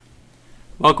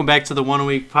Welcome back to the One a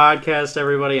Week podcast,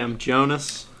 everybody. I'm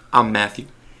Jonas. I'm Matthew.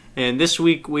 And this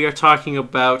week we are talking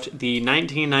about the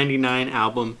 1999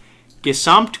 album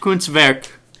Gesamtkunstwerk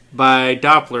by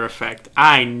Dopplereffekt.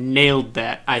 I nailed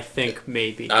that, I think,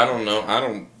 maybe. I don't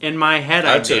know. In my head,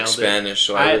 I nailed it. I took Spanish,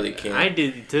 so I really can't. I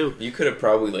did, too. You could have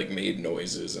probably, made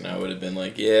noises, and I would have been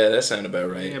like, yeah, that sounded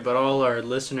about right. Yeah, but all our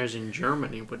listeners in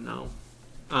Germany would know.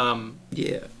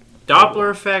 Yeah.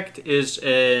 Dopplereffekt is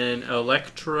an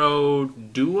electro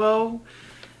duo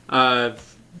that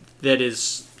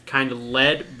is kind of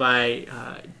led by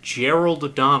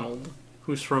Gerald Donald,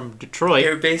 who's from Detroit.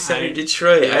 They're based out of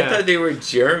Detroit. Yeah. I thought they were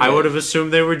German. I would have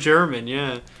assumed they were German,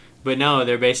 yeah. But no,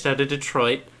 they're based out of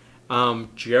Detroit.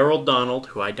 Gerald Donald,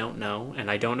 who I don't know,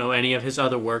 and I don't know any of his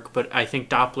other work, but I think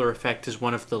Dopplereffekt is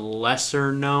one of the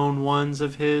lesser known ones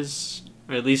of his.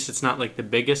 Or at least it's not the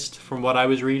biggest from what I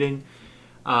was reading.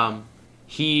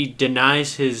 He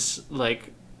denies his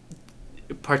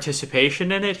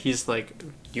participation in it. He's like,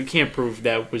 you can't prove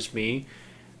that was me,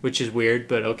 which is weird,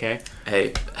 but okay.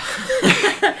 Hey,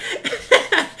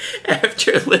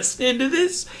 after listening to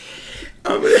this,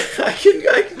 I can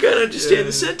kind of understand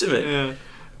the sentiment. Yeah,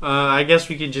 I guess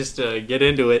we can just get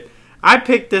into it. I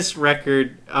picked this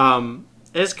record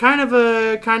as kind of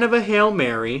a Hail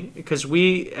Mary because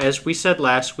as we said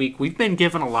last week, we've been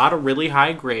given a lot of really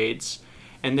high grades.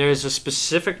 And there's a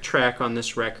specific track on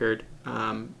this record,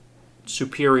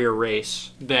 Superior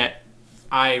Race, that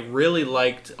I really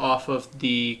liked off of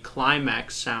the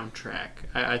Climax soundtrack.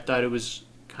 I thought it was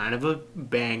kind of a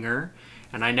banger,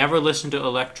 and I never listened to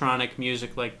electronic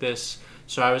music like this,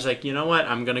 so I was like, you know what,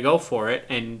 I'm going to go for it,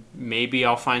 and maybe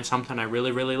I'll find something I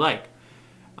really, really like.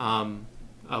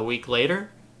 A week later,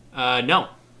 no,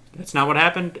 that's not what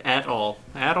happened at all.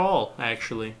 At all,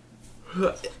 actually.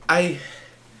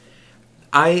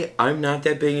 I'm not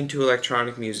that big into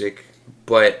electronic music,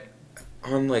 but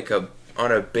on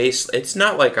a base, it's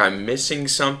not like I'm missing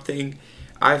something.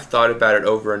 I've thought about it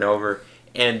over and over,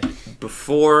 and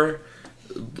before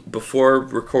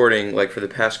recording, for the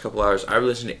past couple hours, I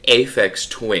listened to Aphex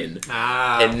Twin,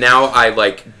 and now I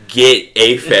get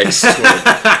Aphex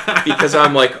Twin because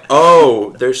I'm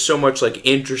oh, there's so much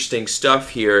interesting stuff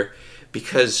here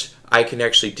because I can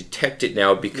actually detect it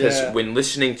now because when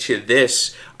listening to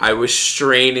this, I was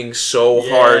straining so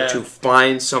hard to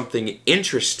find something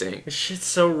interesting. This shit's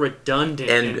so redundant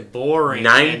and boring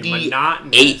and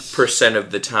monotonous. 98%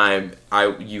 of the time,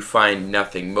 you find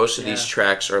nothing. Most of these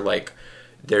tracks are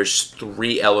there's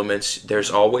three elements.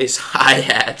 There's always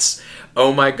hi-hats.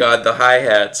 Oh my god, the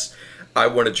hi-hats. I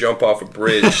want to jump off a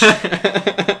bridge.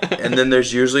 And then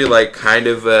there's usually kind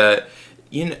of a...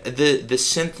 the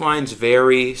synth lines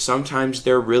vary. Sometimes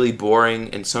they're really boring,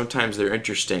 and sometimes they're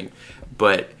interesting.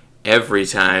 But every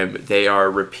time they are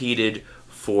repeated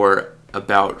for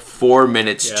about 4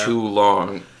 minutes too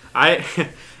long.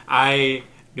 I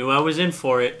knew I was in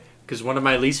for it because one of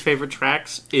my least favorite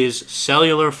tracks is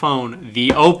Cellular Phone,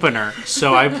 the opener.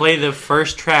 So I play the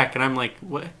first track, and I'm like,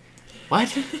 what?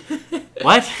 What?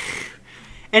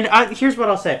 And here's what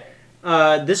I'll say.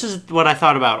 This is what I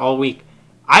thought about all week.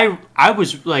 I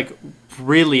was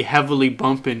really heavily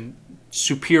bumping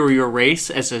Superior Race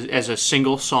as a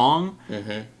single song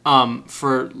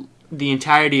for the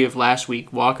entirety of last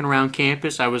week. Walking around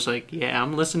campus, I was like, yeah,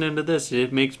 I'm listening to this.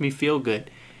 It makes me feel good.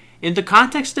 In the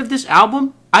context of this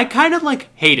album, I kind of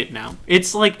hate it now.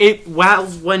 It's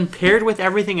when paired with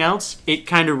everything else, it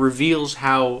kind of reveals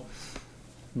how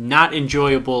not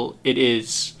enjoyable it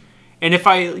is. And if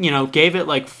I, gave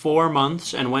it 4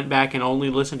 months and went back and only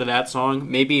listened to that song,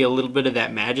 maybe a little bit of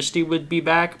that majesty would be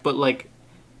back. But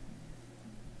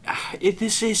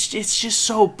it's just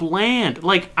so bland.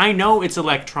 I know it's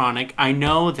electronic. I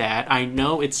know that. I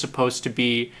know it's supposed to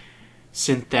be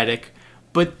synthetic.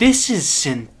 But this is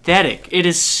synthetic. It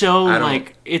is so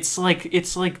it's like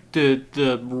the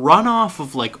runoff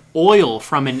of oil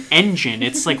from an engine.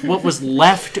 It's what was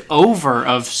left over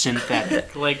of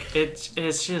synthetic.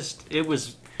 It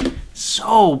was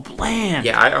so bland.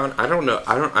 Yeah, I don't know.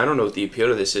 I don't know what the appeal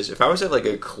to this is. If I was at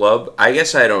a club, I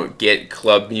guess I don't get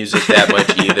club music that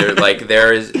much either.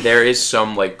 There is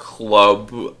some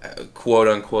club quote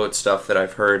unquote stuff that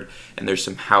I've heard, and there's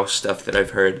some house stuff that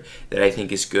I've heard that I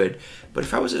think is good. But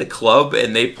if I was at a club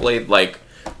and they played I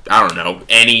don't know,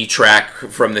 any track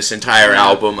from this entire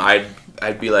album,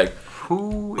 I'd be like,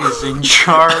 who is in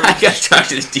charge? I gotta talk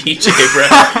to the DJ,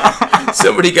 bro.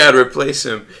 Somebody gotta replace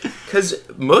him. Because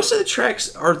most of the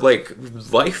tracks are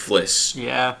lifeless.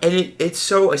 Yeah. And it's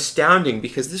so astounding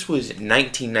because this was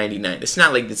 1999. It's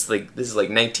not this is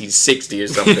 1960 or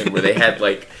something where they had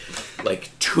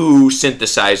two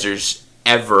synthesizers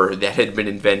ever that had been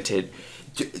invented.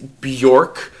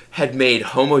 Bjork had made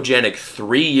Homogenic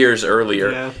 3 years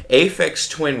earlier. Yeah. Aphex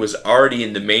Twin was already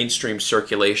in the mainstream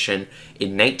circulation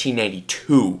in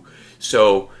 1992.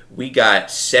 So we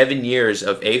got 7 years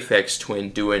of Aphex Twin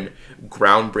doing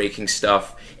groundbreaking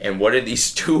stuff. And what did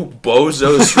these two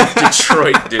bozos from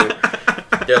Detroit do?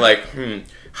 They're like,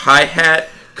 hi-hat,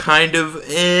 kind of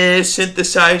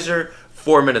synthesizer,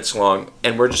 4 minutes long,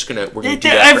 and we're gonna do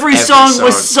that every song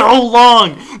was so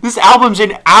long. This album's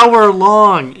an hour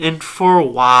long, and for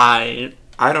why?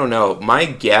 I don't know. My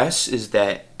guess is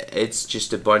that it's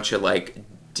just a bunch of like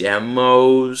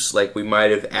demos. Like we might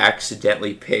have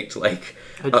accidentally picked like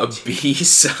a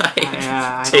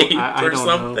B-side tape or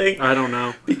something. I don't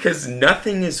know. Because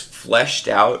nothing is fleshed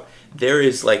out. There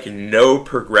is like no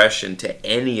progression to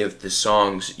any of the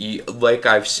songs. Like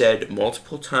I've said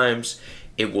multiple times,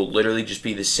 it will literally just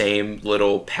be the same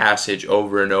little passage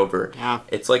over and over. Yeah.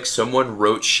 It's like someone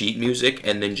wrote sheet music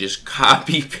and then just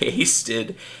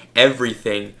copy-pasted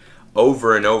everything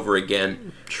over and over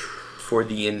again for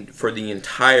the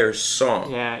entire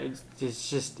song. Yeah, it's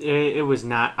just it was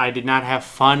not. I did not have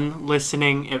fun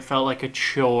listening. It felt like a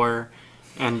chore,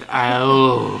 and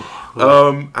I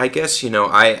guess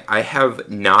I have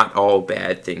not all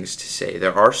bad things to say.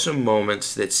 There are some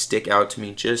moments that stick out to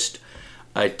me just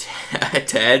a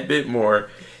tad bit more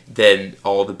than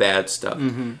all the bad stuff.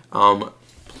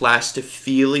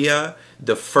 Plastophilia,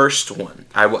 the first one.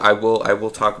 I will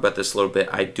talk about this a little bit.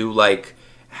 I do like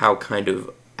how kind of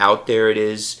out there it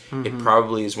is. It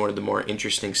probably is one of the more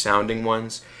interesting sounding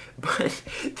ones. But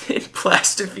then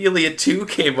Plastophilia 2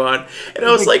 came on, and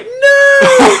I was like,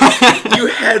 no! You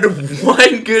had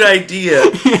one good idea,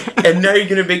 and now you're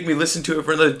going to make me listen to it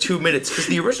for another 2 minutes. Because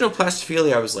the original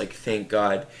Plastophilia, I was like, thank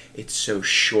God, it's so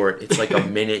short. It's like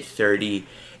 1:30.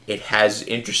 It has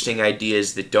interesting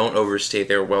ideas that don't overstay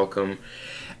their welcome.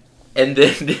 And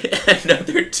then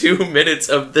another 2 minutes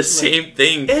of the same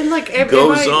thing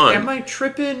goes on. Am I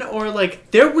tripping? Or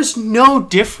there was no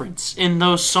difference in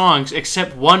those songs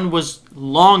except one was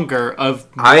longer of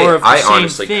more of the same thing. I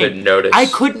honestly couldn't notice. I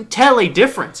couldn't tell a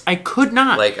difference. I could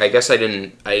not. I guess I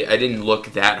didn't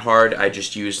look that hard. I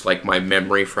just used my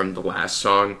memory from the last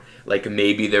song.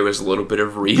 Maybe there was a little bit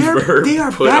of reverb. They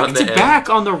are put back on to the back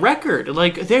on the record.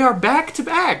 They are back to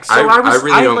back. So I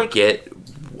really don't get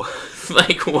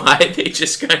why they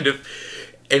just kind of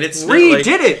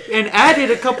redid it and added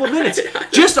a couple minutes.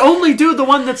 Just only do the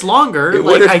one that's longer. It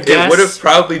would have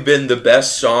probably been the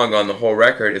best song on the whole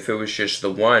record if it was just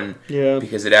the one. Yeah.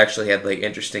 Because it actually had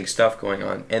interesting stuff going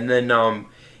on. And then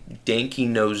Danki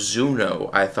no Zuno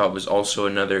I thought was also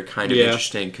another kind of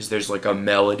interesting because there's a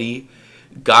melody.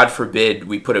 God forbid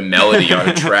we put a melody on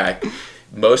a track.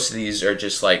 Most of these are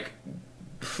just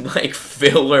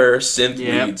filler synth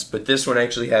leads, but this one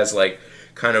actually has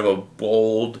kind of a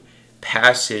bold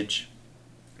passage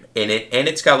in it, and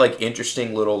it's got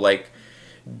interesting little I'm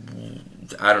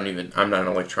not an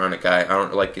electronic guy. I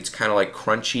don't it's kind of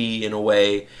crunchy in a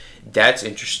way. That's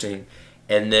interesting.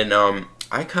 And then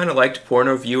I kind of liked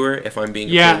Porno Viewer, if I'm being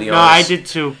completely honest. I did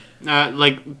too. But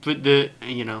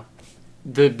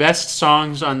the best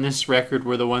songs on this record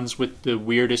were the ones with the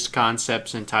weirdest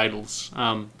concepts and titles.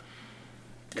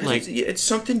 It's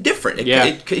something different.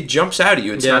 It jumps out at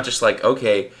you. It's not just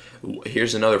okay,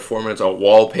 here's another 4 minutes of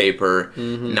wallpaper.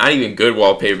 Not even good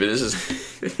wallpaper.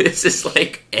 This is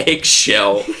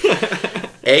eggshell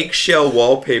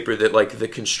wallpaper that the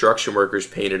construction workers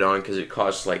painted on because it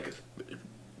costs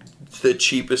the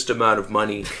cheapest amount of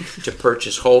money to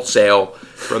purchase wholesale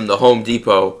from the Home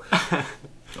Depot.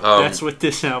 That's what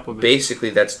this album is. Basically,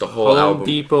 that's the whole album. Home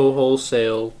Depot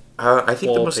wholesale. I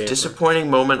think the most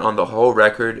disappointing moment on the whole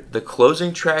record, the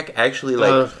closing track actually,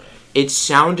 it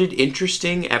sounded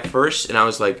interesting at first, and I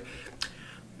was like,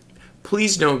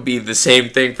 please don't be the same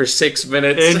thing for 6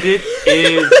 minutes. And it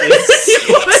is.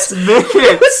 It's 6 minutes.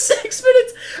 It was 6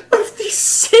 minutes of the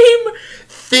same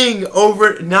thing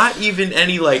over, not even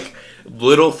any,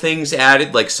 little things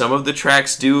added some of the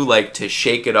tracks do to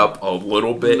shake it up a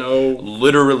little bit. No,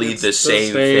 literally the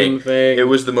same thing. It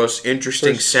was the most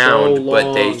interesting sound,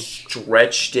 but they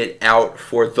stretched it out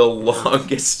for the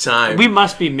longest time. We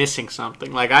must be missing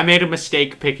something. I made a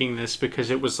mistake picking this because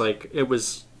it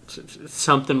was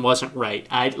something wasn't right.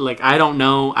 I don't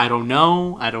know,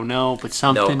 but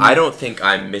something. No, I don't think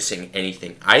I'm missing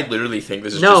anything. I literally think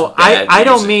this is just bad music. I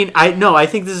don't mean I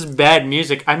think this is bad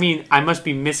music. I mean I must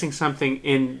be missing something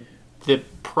in the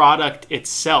product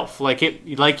itself. Like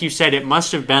you said, it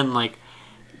must have been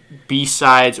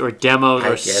B-sides or demos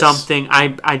or something.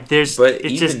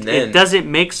 It doesn't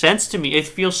make sense to me. It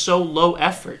feels so low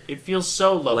effort. Like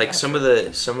effort. some of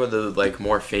the like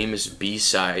more famous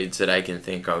B-sides that I can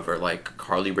think of are like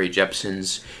Carly Rae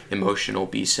Jepsen's Emotional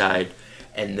B-side,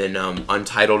 and then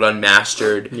Untitled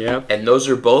Unmastered. Yep. And those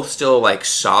are both still like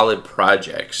solid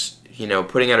projects. You know,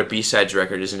 putting out a B-sides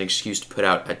record is an excuse to put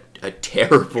out a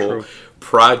terrible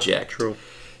project. True.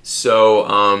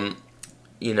 So,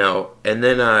 you know, and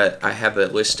then I have a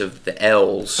list of the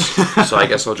L's, so I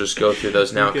guess I'll just go through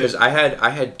those now, because I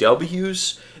had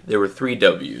W's. There were 3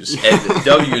 W's, and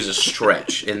W is a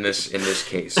stretch in this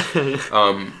case.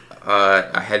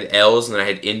 I had L's, and then I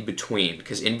had In Between,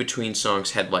 because In Between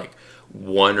songs had like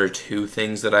 1 or 2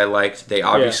 things that I liked. They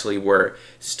obviously were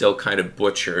still kind of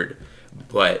butchered,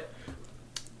 but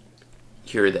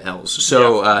here are the L's.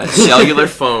 So, Cellular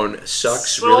Phone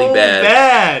sucks really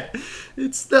bad.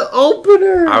 It's the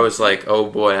opener. I was like, oh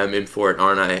boy, I'm in for it,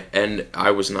 aren't I? And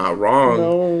I was not wrong.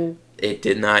 No. It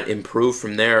did not improve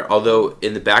from there. Although,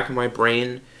 in the back of my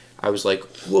brain, I was like,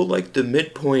 well, like, the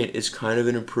midpoint is kind of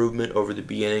an improvement over the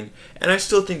beginning. And I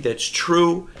still think that's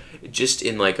true, just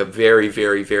in, like, a very,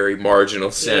 very, very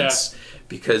marginal sense. Yeah.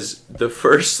 Because the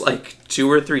first, like,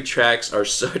 2 or 3 tracks are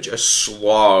such a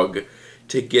slog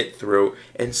to get through.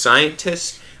 And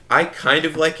Scientist, I kind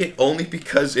of like it only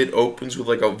because it opens with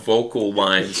like a vocal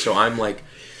line, so I'm like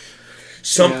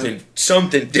something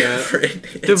different.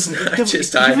 It's not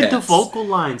just hi-hats. Even the vocal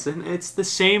lines, and it's the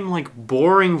same like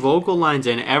boring vocal lines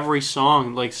in every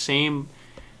song, like same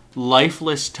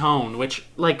lifeless tone. Which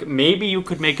like maybe you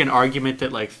could make an argument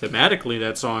that like thematically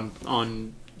that's on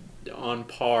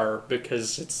par,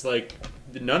 because it's like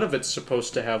none of it's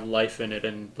supposed to have life in it,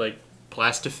 and like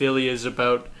Plastophilia is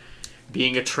about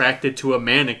being attracted to a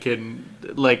mannequin,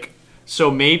 like,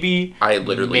 so maybe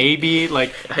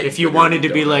if you wanted to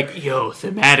be like, yo,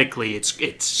 thematically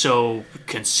it's so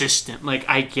consistent, like,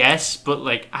 I guess, but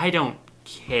like I don't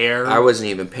care. I wasn't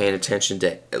even paying attention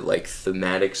to like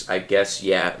thematics. I guess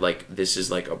like this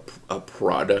is like a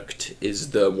product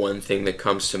is the one thing that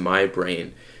comes to my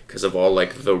brain because of all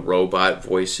like the robot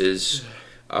voices,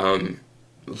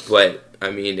 but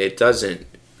I mean it doesn't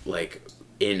like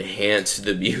enhance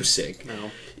the music.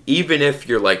 No. Even if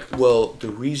you're like, well, the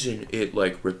reason it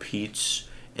like repeats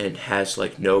and has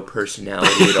like no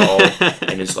personality at all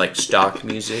and is like stock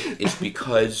music is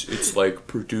because it's like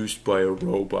produced by a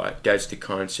robot. That's the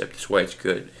concept. That's why it's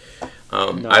good.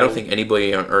 No. I don't think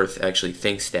anybody on earth actually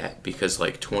thinks that, because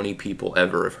like 20 people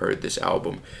ever have heard this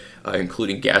album,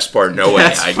 including Gaspar Noé,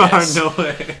 I guess. Gaspar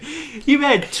Noé. He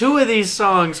had 2 of these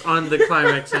songs on the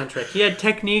Climax soundtrack. He had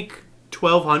Technique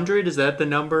 1200, is that the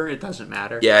number? It doesn't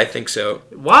matter. Yeah, I think so.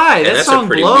 Why? That song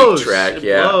blows. Weak track. It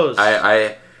yeah, blows.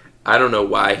 I don't know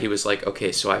why he was like,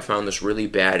 okay, so I found this really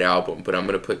bad album, but I'm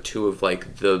gonna put 2 of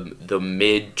like the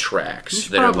mid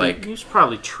tracks are like. He was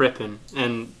probably tripping,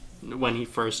 and when he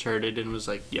first heard it, and was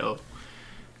like, yo,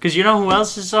 because you know who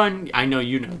else is on? I know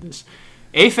you know this.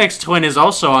 Aphex Twin is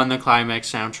also on the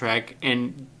Climax soundtrack,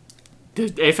 and the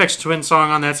Aphex Twin song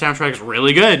on that soundtrack is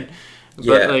really good.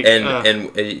 Yeah, like,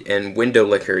 and Window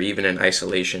Licker, even in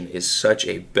isolation, is such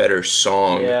a better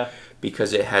song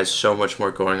because it has so much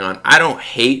more going on. I don't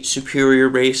hate Superior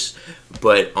Race,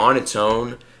 but on its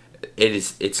own,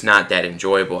 it's not that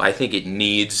enjoyable. I think it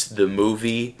needs the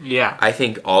movie. Yeah. I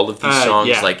think all of these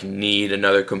songs like need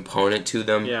another component to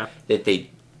them that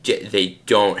they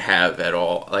don't have at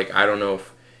all. Like, I don't know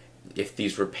if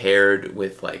these were paired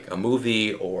with like a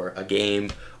movie or a game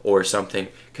or something,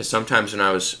 because sometimes when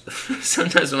I was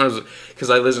because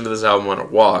I listened to this album on a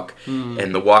walk,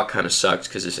 and the walk kind of sucked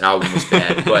because this album was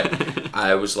bad, but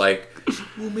I was like,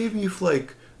 well, maybe if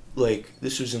like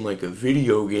this was in like a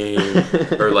video game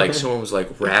or like someone was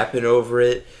like rapping over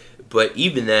it. But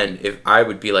even then, if I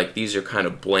would be like, these are kind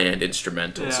of bland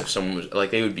instrumentals. If someone was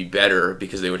like, they would be better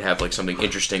because they would have like something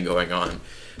interesting going on,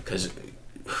 because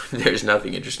there's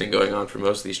nothing interesting going on for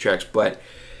most of these tracks. But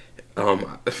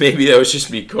maybe that was just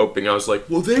me coping. I was like,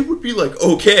 well, they would be like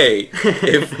okay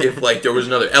if like there was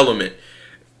another element.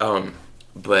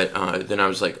 But then I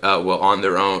was like, oh, well, On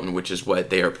Their Own, which is what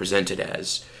they are presented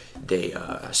as, they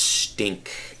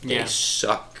stink, they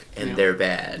suck, and they're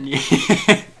bad.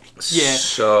 Yeah.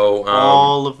 So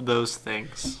all of those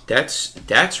things.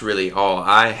 That's really all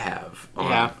I have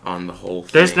on the whole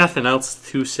thing. There's nothing else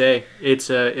to say.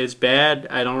 It's bad.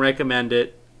 I don't recommend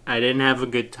it. I didn't have a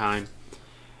good time.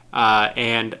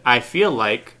 And I feel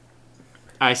like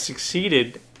I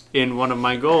succeeded in one of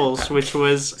my goals, which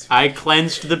was I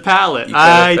cleansed the palate.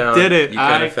 I did it. You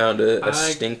kind of found a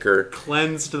stinker.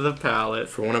 Cleansed the palate.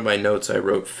 For one of my notes, I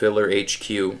wrote Filler HQ.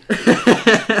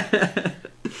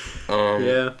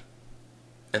 Yeah.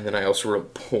 And then I also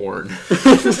wrote porn.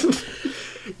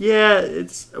 Yeah,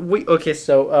 okay.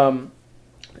 So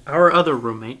our other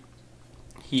roommate,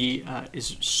 he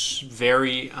is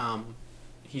very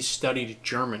he studied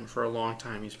German for a long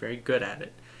time. He's very good at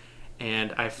it.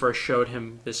 And I first showed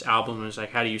him this album and was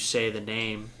like, "How do you say the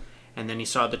name?" And then he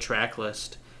saw the track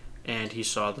list, and he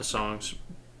saw the songs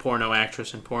 "Porno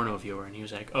Actress" and "Porno Viewer," and he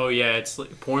was like, "Oh yeah, it's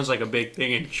porn's like a big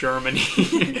thing in Germany."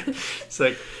 It's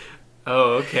like,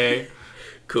 oh okay.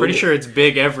 Cool. Pretty sure it's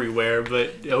big everywhere,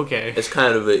 but okay. It's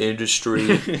kind of an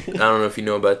industry. I don't know if you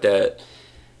know about that.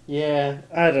 Yeah,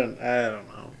 I don't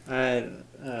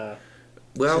know.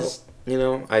 Well, just,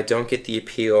 I don't get the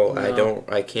appeal. No.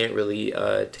 I can't really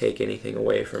take anything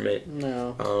away from it.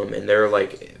 No. And there are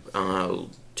like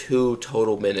 2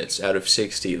 total minutes out of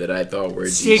 60 that I thought were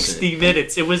 60 decent.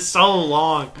 minutes. It was so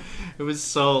long. It was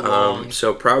so long.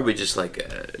 So probably just like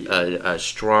a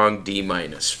strong D-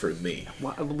 for me.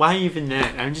 Why even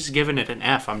that? I'm just giving it an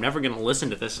F. I'm never going to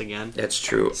listen to this again. That's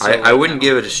true. So, I wouldn't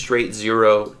give it a straight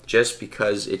 0 just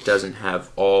because it doesn't have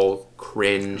all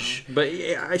cringe. But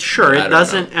yeah, sure, it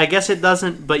doesn't. I guess it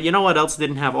doesn't. But you know what else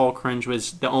didn't have all cringe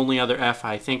was the only other F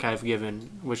I think I've given,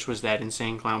 which was that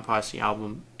Insane Clown Posse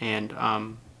album. And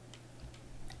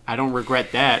I don't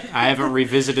regret that. I haven't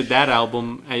revisited that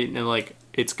album.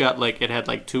 It's got it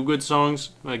had 2 good songs,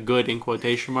 good in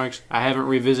quotation marks. I haven't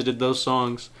revisited those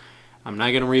songs. I'm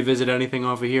not gonna revisit anything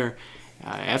off of here.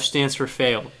 F stands for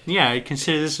fail. Yeah, I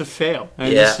consider this a fail.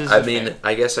 Fail.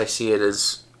 I guess I see it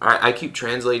as I keep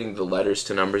translating the letters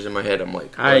to numbers in my head. I'm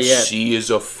like, C is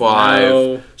a 5,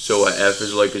 no. So a F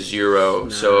is like a 0. No.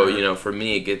 So for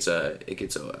me, it gets a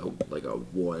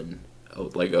 1.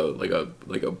 Like a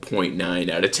 0.9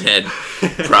 out of 10,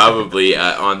 probably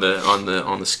on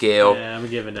the scale. Yeah, I'm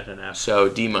giving it an F. So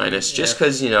D-, just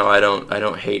because I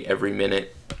don't hate every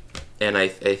minute, and I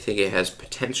think it has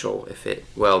potential.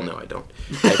 No, I don't.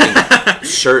 I think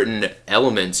certain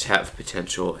elements have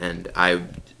potential, and I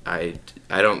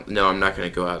don't know. I'm not going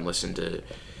to go out and listen to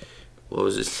what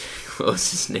was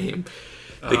his name.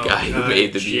 The guy who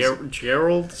made the music,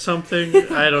 Gerald something.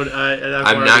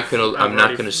 I'm not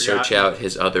gonna search out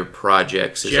his other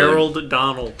projects.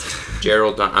 Donald.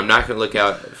 I'm not gonna look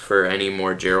out for any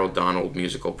more Gerald Donald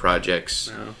musical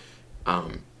projects.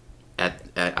 No.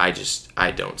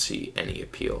 I don't see any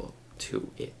appeal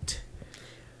to it.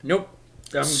 Nope.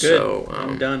 I'm good.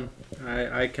 I'm done.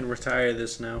 I can retire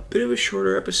this now. Bit of a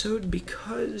shorter episode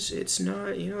because it's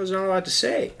not there's not a lot to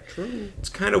say. True. It's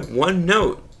kind of one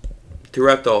note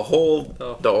throughout the whole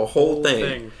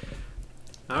thing.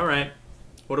 All right.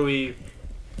 What do we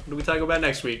talk about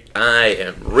next week? I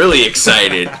am really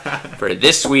excited for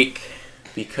this week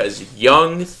because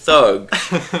Young Thugger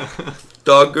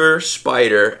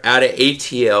Spider out of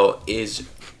ATL is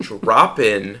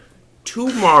dropping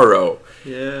tomorrow.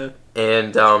 Yeah.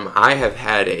 And I have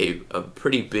had a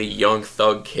pretty big Young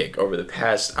Thug kick over the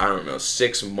past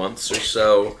 6 months or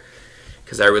so.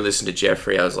 Because I re-listened to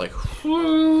Jeffrey, I was like,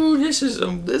 this is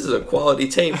a quality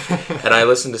tape. And I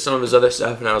listened to some of his other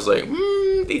stuff, and I was like,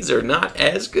 these are not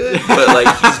as good. But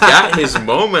he's got his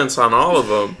moments on all of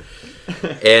them.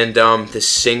 And the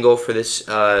single for this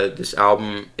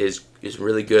album is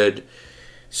really good.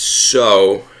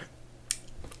 So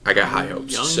I got high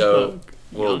hopes.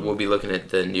 We'll be looking at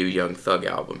the new Young Thug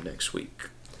album next week.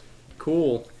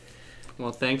 Cool.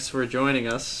 Well, thanks for joining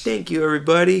us. Thank you,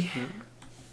 everybody.